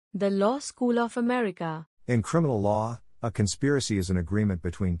The Law School of America. In criminal law, a conspiracy is an agreement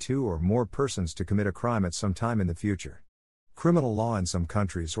between two or more persons to commit a crime at some time in the future. Criminal law in some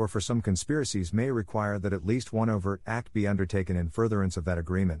countries or for some conspiracies may require that at least one overt act be undertaken in furtherance of that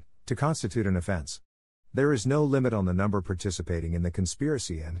agreement, to constitute an offense. There is no limit on the number participating in the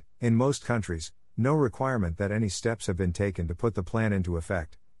conspiracy and, in most countries, no requirement that any steps have been taken to put the plan into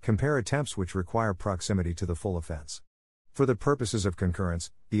effect. Compare attempts which require proximity to the full offense. For the purposes of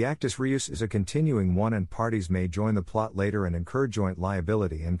concurrence, the actus reus is a continuing one and parties may join the plot later and incur joint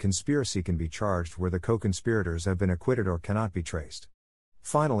liability, and conspiracy can be charged where the co-conspirators have been acquitted or cannot be traced.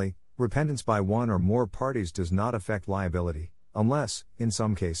 Finally, repentance by one or more parties does not affect liability, unless, in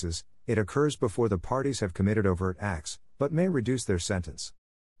some cases, it occurs before the parties have committed overt acts, but may reduce their sentence.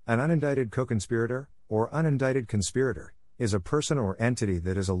 An unindicted co-conspirator, or unindicted conspirator, is a person or entity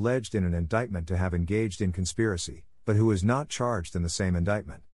that is alleged in an indictment to have engaged in conspiracy, but who is not charged in the same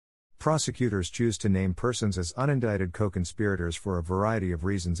indictment. Prosecutors choose to name persons as unindicted co-conspirators for a variety of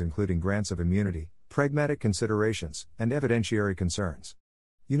reasons, including grants of immunity, pragmatic considerations, and evidentiary concerns.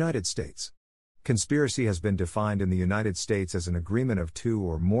 United States. Conspiracy has been defined in the United States as an agreement of two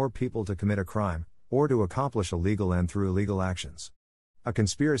or more people to commit a crime, or to accomplish a legal end through illegal actions. A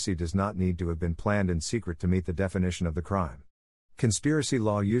conspiracy does not need to have been planned in secret to meet the definition of the crime. Conspiracy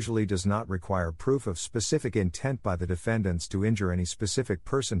law usually does not require proof of specific intent by the defendants to injure any specific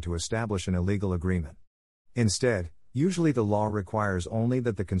person to establish an illegal agreement. Instead, usually the law requires only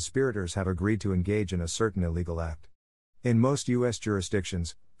that the conspirators have agreed to engage in a certain illegal act. In most U.S.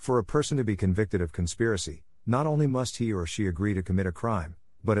 jurisdictions, for a person to be convicted of conspiracy, not only must he or she agree to commit a crime,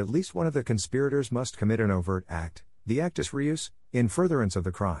 but at least one of the conspirators must commit an overt act, the actus reus, in furtherance of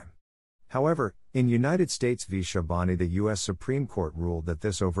the crime. However, in United States v. Shabani, the U.S. Supreme Court ruled that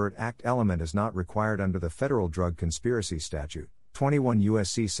this overt act element is not required under the Federal Drug Conspiracy Statute, 21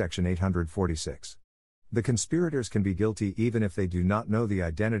 U.S.C. Section 846. The conspirators can be guilty even if they do not know the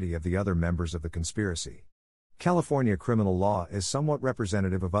identity of the other members of the conspiracy. California criminal law is somewhat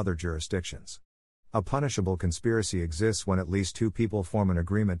representative of other jurisdictions. A punishable conspiracy exists when at least two people form an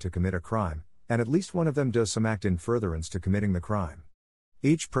agreement to commit a crime, and at least one of them does some act in furtherance to committing the crime.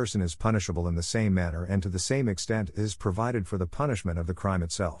 Each person is punishable in the same manner and to the same extent is provided for the punishment of the crime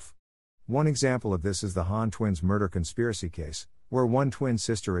itself. One example of this is the Han twins murder conspiracy case, where one twin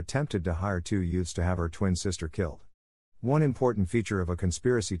sister attempted to hire two youths to have her twin sister killed. One important feature of a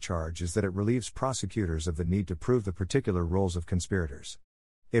conspiracy charge is that it relieves prosecutors of the need to prove the particular roles of conspirators.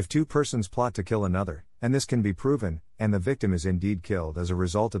 If two persons plot to kill another, and this can be proven, and the victim is indeed killed as a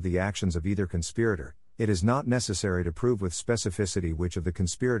result of the actions of either conspirator, it is not necessary to prove with specificity which of the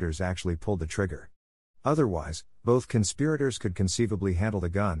conspirators actually pulled the trigger. Otherwise, both conspirators could conceivably handle the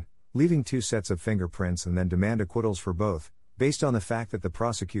gun, leaving two sets of fingerprints and then demand acquittals for both, based on the fact that the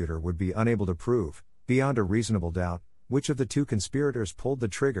prosecutor would be unable to prove, beyond a reasonable doubt, which of the two conspirators pulled the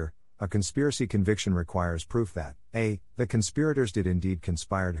trigger. A conspiracy conviction requires proof that a. the conspirators did indeed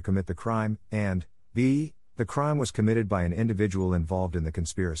conspire to commit the crime, and b. the crime was committed by an individual involved in the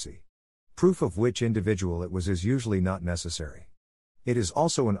conspiracy. Proof of which individual it was is usually not necessary. It is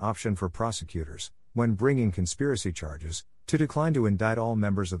also an option for prosecutors, when bringing conspiracy charges, to decline to indict all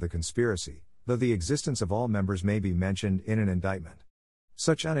members of the conspiracy, though the existence of all members may be mentioned in an indictment.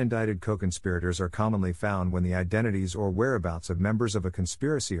 Such unindicted co-conspirators are commonly found when the identities or whereabouts of members of a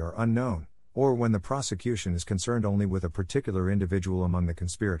conspiracy are unknown, or when the prosecution is concerned only with a particular individual among the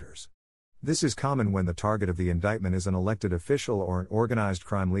conspirators. This is common when the target of the indictment is an elected official or an organized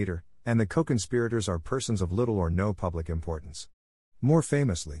crime leader, and the co-conspirators are persons of little or no public importance. More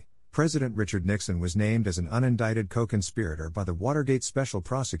famously, President Richard Nixon was named as an unindicted co-conspirator by the Watergate special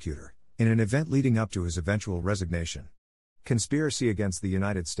prosecutor, in an event leading up to his eventual resignation. Conspiracy against the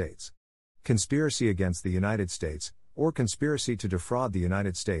United States. Conspiracy against the United States, or conspiracy to defraud the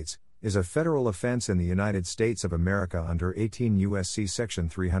United States, is a federal offense in the United States of America under 18 U.S.C. Section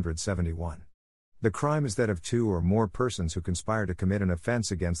 371. The crime is that of two or more persons who conspire to commit an offense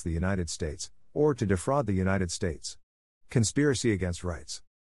against the United States, or to defraud the United States. Conspiracy against rights.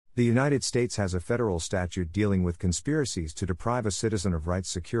 The United States has a federal statute dealing with conspiracies to deprive a citizen of rights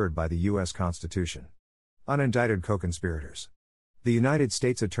secured by the U.S. Constitution. Unindicted co-conspirators. The United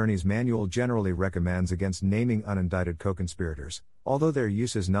States Attorney's Manual generally recommends against naming unindicted co-conspirators, although their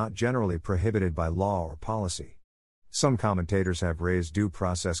use is not generally prohibited by law or policy. Some commentators have raised due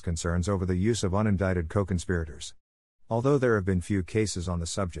process concerns over the use of unindicted co-conspirators. Although there have been few cases on the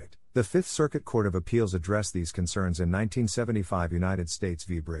subject, the Fifth Circuit Court of Appeals addressed these concerns in 1975 United States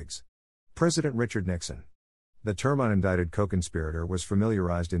v. Briggs. President Richard Nixon. The term unindicted co-conspirator was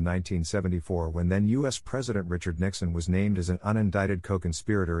familiarized in 1974 when then U.S. President Richard Nixon was named as an unindicted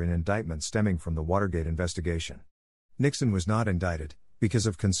co-conspirator in indictments stemming from the Watergate investigation. Nixon was not indicted, because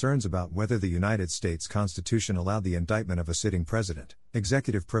of concerns about whether the United States Constitution allowed the indictment of a sitting president,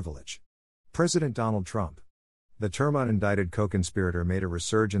 executive privilege. President Donald Trump. The term unindicted co-conspirator made a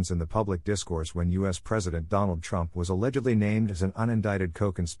resurgence in the public discourse when U.S. President Donald Trump was allegedly named as an unindicted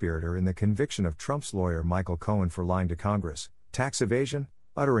co-conspirator in the conviction of Trump's lawyer Michael Cohen for lying to Congress, tax evasion,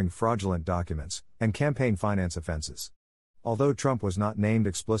 uttering fraudulent documents, and campaign finance offenses. Although Trump was not named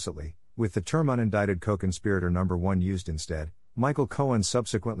explicitly, with the term unindicted co-conspirator number 1 used instead, Michael Cohen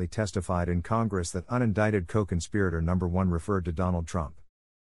subsequently testified in Congress that unindicted co-conspirator number 1 referred to Donald Trump.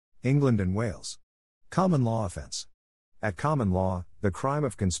 England and Wales. Common law offense. At common law, the crime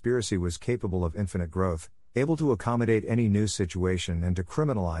of conspiracy was capable of infinite growth, able to accommodate any new situation and to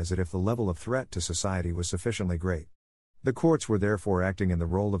criminalize it if the level of threat to society was sufficiently great. The courts were therefore acting in the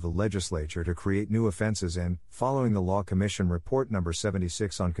role of the legislature to create new offenses and, following the Law Commission Report No.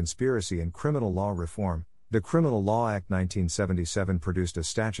 76 on Conspiracy and Criminal Law Reform, the Criminal Law Act 1977 produced a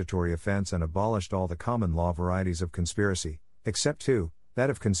statutory offense and abolished all the common law varieties of conspiracy, except two, that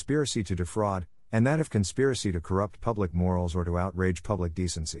of conspiracy to defraud, and that of conspiracy to corrupt public morals or to outrage public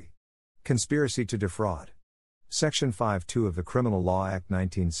decency. Conspiracy to defraud. Section 5(2) of the Criminal Law Act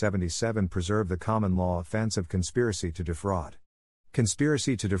 1977 preserved the common law offense of conspiracy to defraud.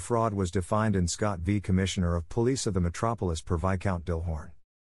 Conspiracy to defraud was defined in Scott v. Commissioner of Police of the Metropolis per Viscount Dilhorn.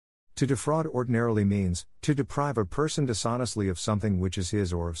 To defraud ordinarily means, to deprive a person dishonestly of something which is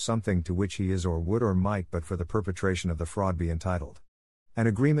his or of something to which he is or would or might but for the perpetration of the fraud be entitled. An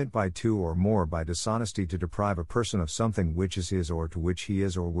agreement by two or more by dishonesty to deprive a person of something which is his or to which he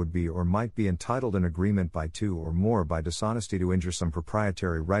is or would be or might be entitled. An agreement by two or more by dishonesty to injure some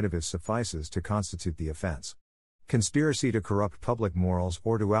proprietary right of his suffices to constitute the offense. Conspiracy to corrupt public morals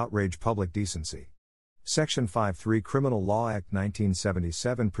or to outrage public decency. Section 5(3) Criminal Law Act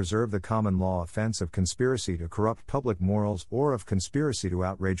 1977 preserved the common law offense of conspiracy to corrupt public morals or of conspiracy to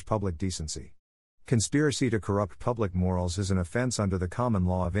outrage public decency. Conspiracy to corrupt public morals is an offense under the common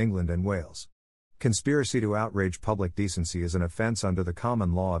law of England and Wales. Conspiracy to outrage public decency is an offense under the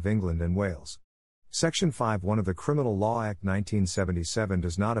common law of England and Wales. Section 5(1) of the Criminal Law Act 1977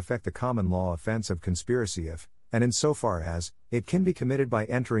 does not affect the common law offense of conspiracy if, and insofar as, it can be committed by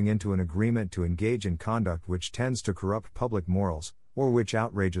entering into an agreement to engage in conduct which tends to corrupt public morals, or which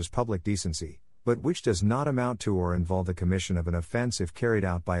outrages public decency, but which does not amount to or involve the commission of an offense if carried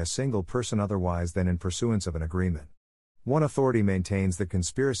out by a single person otherwise than in pursuance of an agreement. One authority maintains that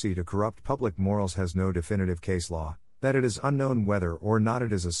conspiracy to corrupt public morals has no definitive case law, that it is unknown whether or not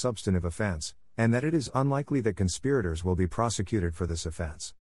it is a substantive offense, and that it is unlikely that conspirators will be prosecuted for this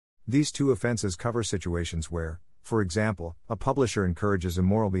offense. These two offenses cover situations where, for example, a publisher encourages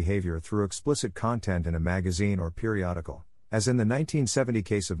immoral behavior through explicit content in a magazine or periodical, as in the 1970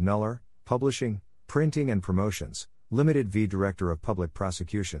 case of Nuller, Publishing, Printing and Promotions, Limited v. Director of Public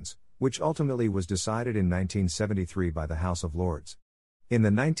Prosecutions, which ultimately was decided in 1973 by the House of Lords. In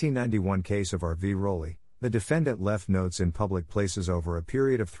the 1991 case of R. v. Rowley, the defendant left notes in public places over a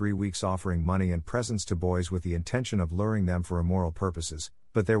period of 3 weeks offering money and presents to boys with the intention of luring them for immoral purposes,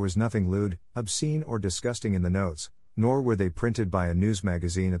 but there was nothing lewd, obscene or disgusting in the notes, nor were they printed by a news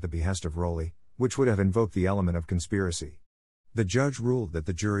magazine at the behest of Rowley, which would have invoked the element of conspiracy. The judge ruled that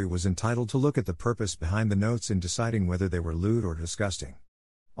the jury was entitled to look at the purpose behind the notes in deciding whether they were lewd or disgusting.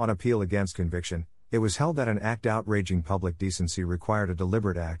 On appeal against conviction, it was held that an act outraging public decency required a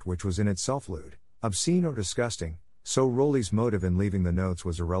deliberate act which was in itself lewd, obscene or disgusting, so Rowley's motive in leaving the notes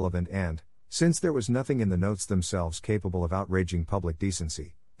was irrelevant and, since there was nothing in the notes themselves capable of outraging public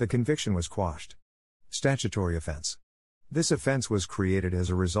decency, the conviction was quashed. Statutory offense. This offense was created as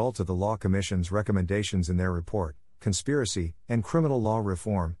a result of the Law Commission's recommendations in their report, Conspiracy and Criminal Law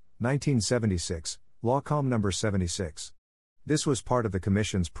Reform, 1976, Law Com No. 76. This was part of the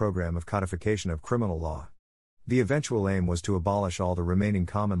Commission's program of codification of criminal law. The eventual aim was to abolish all the remaining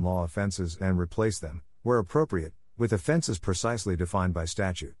common law offenses and replace them, where appropriate, with offenses precisely defined by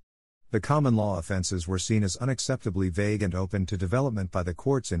statute. The common law offenses were seen as unacceptably vague and open to development by the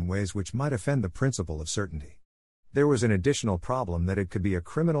courts in ways which might offend the principle of certainty. There was an additional problem that it could be a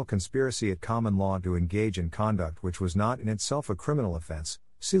criminal conspiracy at common law to engage in conduct which was not in itself a criminal offense,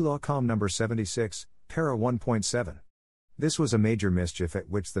 see Law Com No. 76, para 1.7. This was a major mischief at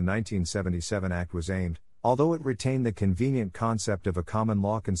which the 1977 Act was aimed, although it retained the convenient concept of a common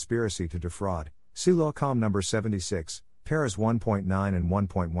law conspiracy to defraud, see Law Com No. 76, paras 1.9 and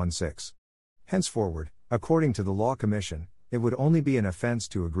 1.16. Henceforward, according to the Law Commission, It would only be an offense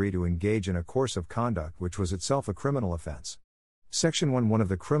to agree to engage in a course of conduct which was itself a criminal offense. Section 1(1) of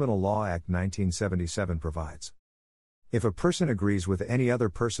the Criminal Law Act 1977 provides, if a person agrees with any other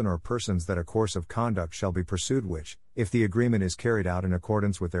person or persons that a course of conduct shall be pursued which, if the agreement is carried out in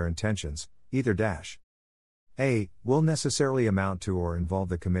accordance with their intentions, either A. will necessarily amount to or involve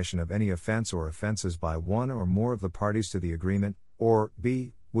the commission of any offense or offenses by one or more of the parties to the agreement, or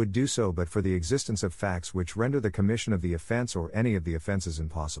B. would do so but for the existence of facts which render the commission of the offense or any of the offenses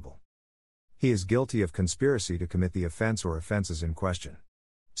impossible. He is guilty of conspiracy to commit the offense or offenses in question.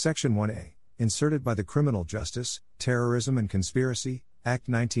 Section 1A, inserted by the Criminal Justice, Terrorism and Conspiracy Act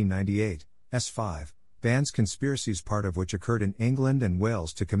 1998, S5, bans conspiracies part of which occurred in England and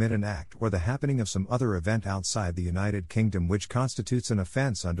Wales to commit an act or the happening of some other event outside the United Kingdom which constitutes an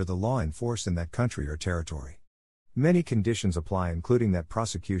offence under the law in force in that country or territory. Many conditions apply, including that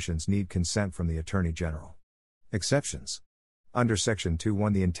prosecutions need consent from the Attorney General. Exceptions. Under Section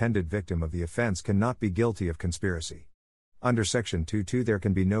 2(1) the intended victim of the offence cannot be guilty of conspiracy. Under Section 2(2) there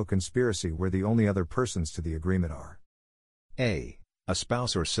can be no conspiracy where the only other persons to the agreement are A. a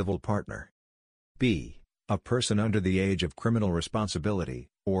spouse or civil partner, B. a person under the age of criminal responsibility,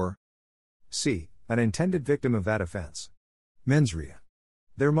 or C. an intended victim of that offence. Mens rea.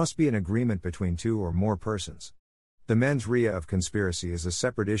 There must be an agreement between two or more persons. The mens rea of conspiracy is a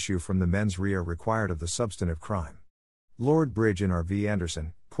separate issue from the mens rea required of the substantive crime. Lord Bridge in R.V.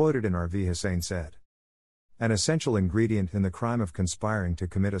 Anderson, quoted in R.V. Hussain, said, an essential ingredient in the crime of conspiring to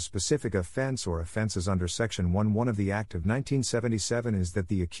commit a specific offense or offenses under Section 1(1) of the Act of 1977 is that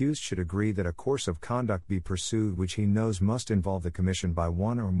the accused should agree that a course of conduct be pursued which he knows must involve the commission by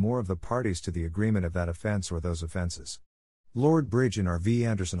one or more of the parties to the agreement of that offense or those offenses. Lord Bridge in R.V.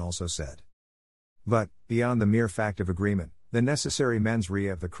 Anderson also said, but, beyond the mere fact of agreement, the necessary mens rea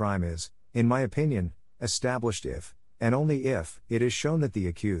of the crime is, in my opinion, established if, and only if, it is shown that the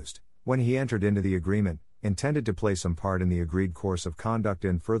accused, when he entered into the agreement, intended to play some part in the agreed course of conduct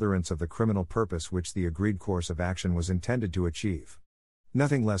in furtherance of the criminal purpose which the agreed course of action was intended to achieve.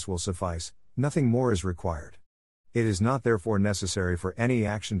 Nothing less will suffice, nothing more is required. It is not therefore necessary for any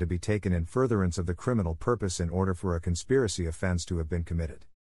action to be taken in furtherance of the criminal purpose in order for a conspiracy offense to have been committed.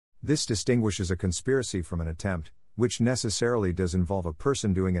 This distinguishes a conspiracy from an attempt, which necessarily does involve a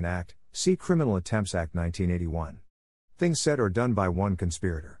person doing an act, see Criminal Attempts Act 1981. Things said or done by one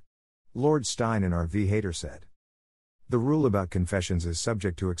conspirator. Lord Stein in R.V. Hayter said, the rule about confessions is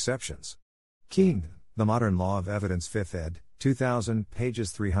subject to exceptions. Keene, The Modern Law of Evidence 5th ed., 2000,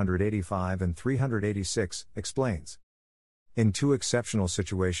 pages 385 and 386, explains. In two exceptional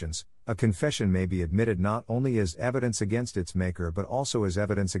situations, a confession may be admitted not only as evidence against its maker but also as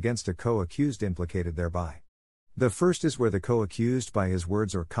evidence against a co-accused implicated thereby. The first is where the co-accused by his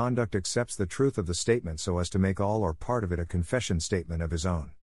words or conduct accepts the truth of the statement so as to make all or part of it a confession statement of his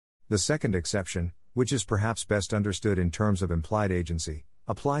own. The second exception, which is perhaps best understood in terms of implied agency,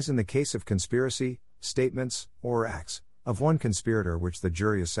 applies in the case of conspiracy, statements, or acts, of one conspirator which the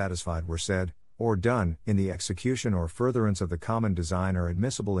jury is satisfied were said, or done, in the execution or furtherance of the common design are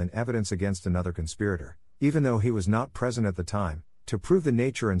admissible in evidence against another conspirator, even though he was not present at the time, to prove the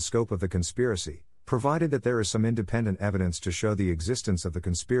nature and scope of the conspiracy, provided that there is some independent evidence to show the existence of the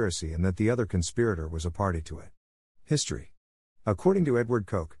conspiracy and that the other conspirator was a party to it. History. According to Edward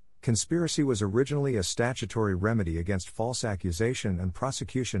Coke, conspiracy was originally a statutory remedy against false accusation and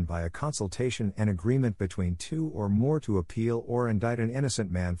prosecution by a consultation and agreement between two or more to appeal or indict an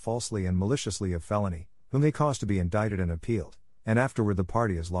innocent man falsely and maliciously of felony, whom they cause to be indicted and appealed, and afterward the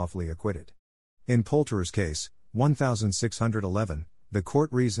party is lawfully acquitted. In Poulterer's case, 1611, the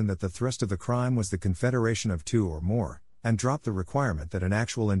court reasoned that the thrust of the crime was the confederation of two or more, and dropped the requirement that an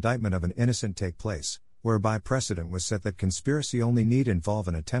actual indictment of an innocent take place, whereby precedent was set that conspiracy only need involve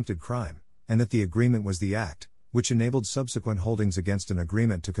an attempted crime, and that the agreement was the act, which enabled subsequent holdings against an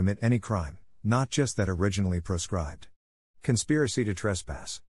agreement to commit any crime, not just that originally proscribed. Conspiracy to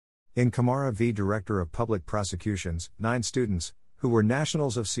trespass. In Kamara v. Director of Public Prosecutions, 9 students, who were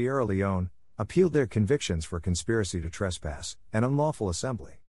nationals of Sierra Leone, appealed their convictions for conspiracy to trespass, and unlawful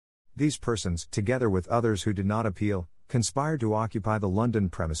assembly. These persons, together with others who did not appeal, conspired to occupy the London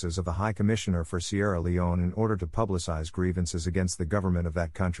premises of the High Commissioner for Sierra Leone in order to publicize grievances against the government of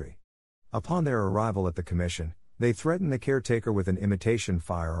that country. Upon their arrival at the commission, they threatened the caretaker with an imitation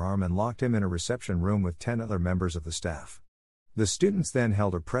firearm and locked him in a reception room with 10 other members of the staff. The students then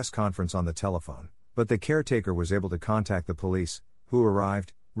held a press conference on the telephone, but the caretaker was able to contact the police, who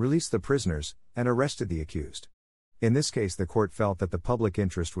arrived, released the prisoners, and arrested the accused. In this case, the court felt that the public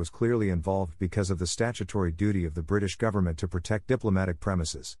interest was clearly involved because of the statutory duty of the British government to protect diplomatic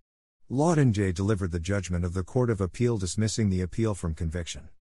premises. Inchoate delivered the judgment of the Court of Appeal dismissing the appeal from conviction.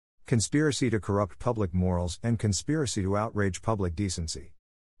 Conspiracy to corrupt public morals and conspiracy to outrage public decency.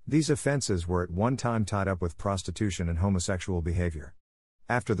 These offenses were at one time tied up with prostitution and homosexual behavior.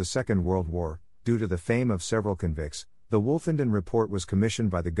 After the Second World War, due to the fame of several convicts, the Wolfenden Report was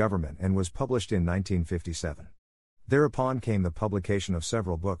commissioned by the government and was published in 1957. Thereupon came the publication of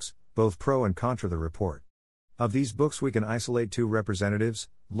several books, both pro and contra the report. Of these books we can isolate two representatives.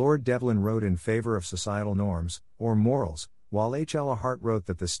 Lord Devlin wrote in favor of societal norms, or morals, while H. L. Hart wrote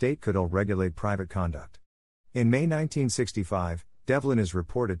that the state could regulate private conduct. In May 1965, Devlin is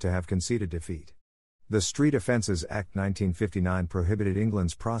reported to have conceded defeat. The Street Offences Act 1959 prohibited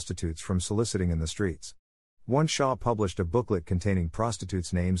England's prostitutes from soliciting in the streets. Shaw published a booklet containing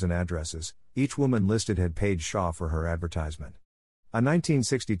prostitutes' names and addresses. Each woman listed had paid Shaw for her advertisement. A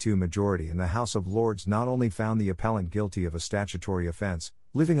 1962 majority in the House of Lords not only found the appellant guilty of a statutory offence,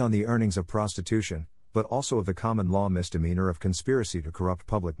 living on the earnings of prostitution, but also of the common law misdemeanor of conspiracy to corrupt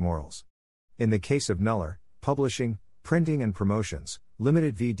public morals. In the case of Knuller, Publishing, Printing and Promotions,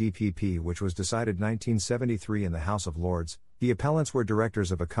 Limited v. DPP, which was decided 1973 in the House of Lords, the appellants were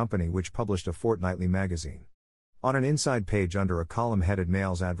directors of a company which published a fortnightly magazine. On an inside page under a column headed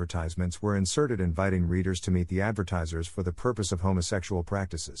Males advertisements were inserted inviting readers to meet the advertisers for the purpose of homosexual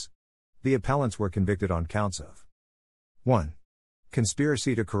practices. The appellants were convicted on counts of 1.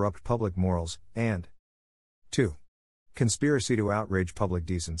 Conspiracy to corrupt public morals, and 2. Conspiracy to outrage public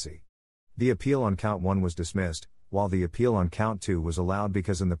decency. The appeal on count 1 was dismissed, while the appeal on count 2 was allowed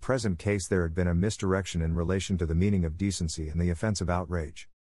because in the present case there had been a misdirection in relation to the meaning of decency and the offense of outrage.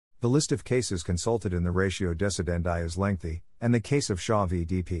 The list of cases consulted in the ratio decidendi is lengthy, and the case of Shaw v.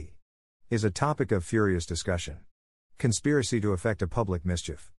 D.P. is a topic of furious discussion. Conspiracy to effect a public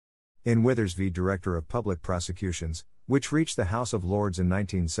mischief. In Withers v. Director of Public Prosecutions, which reached the House of Lords in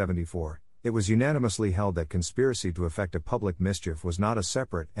 1974, it was unanimously held that conspiracy to effect a public mischief was not a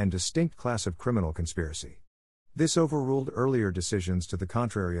separate and distinct class of criminal conspiracy. This overruled earlier decisions to the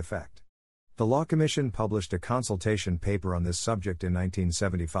contrary effect. The Law Commission published a consultation paper on this subject in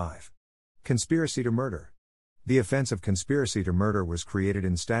 1975. Conspiracy to murder. The offense of conspiracy to murder was created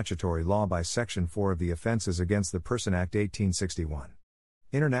in statutory law by Section 4 of the Offences Against the Person Act 1861.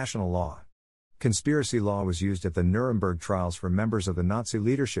 International law. Conspiracy law was used at the Nuremberg trials for members of the Nazi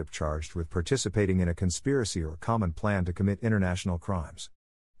leadership charged with participating in a conspiracy or common plan to commit international crimes.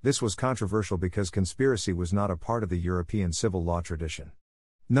 This was controversial because conspiracy was not a part of the European civil law tradition.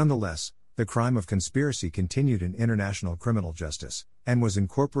 Nonetheless, the crime of conspiracy continued in international criminal justice, and was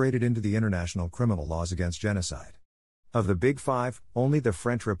incorporated into the international criminal laws against genocide. Of the Big Five, only the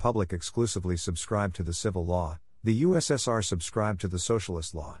French Republic exclusively subscribed to the civil law, the USSR subscribed to the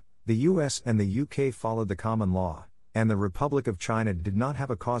socialist law, the US and the UK followed the common law, and the Republic of China did not have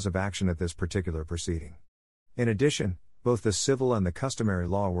a cause of action at this particular proceeding. In addition, both the civil and the customary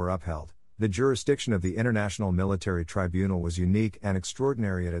law were upheld. The jurisdiction of the International Military Tribunal was unique and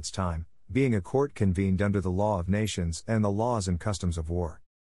extraordinary at its time, being a court convened under the law of nations and the laws and customs of war.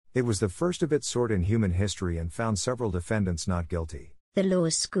 It was the first of its sort in human history and found several defendants not guilty. The Law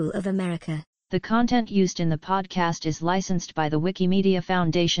School of America. The content used in the podcast is licensed by the Wikimedia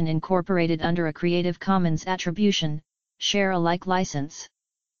Foundation Incorporated under a Creative Commons Attribution, Share Alike license.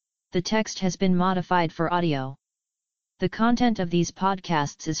 The text has been modified for audio. The content of these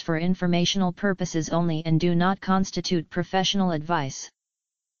podcasts is for informational purposes only and do not constitute professional advice.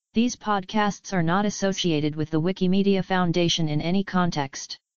 These podcasts are not associated with the Wikimedia Foundation in any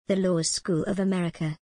context. The Law School of America.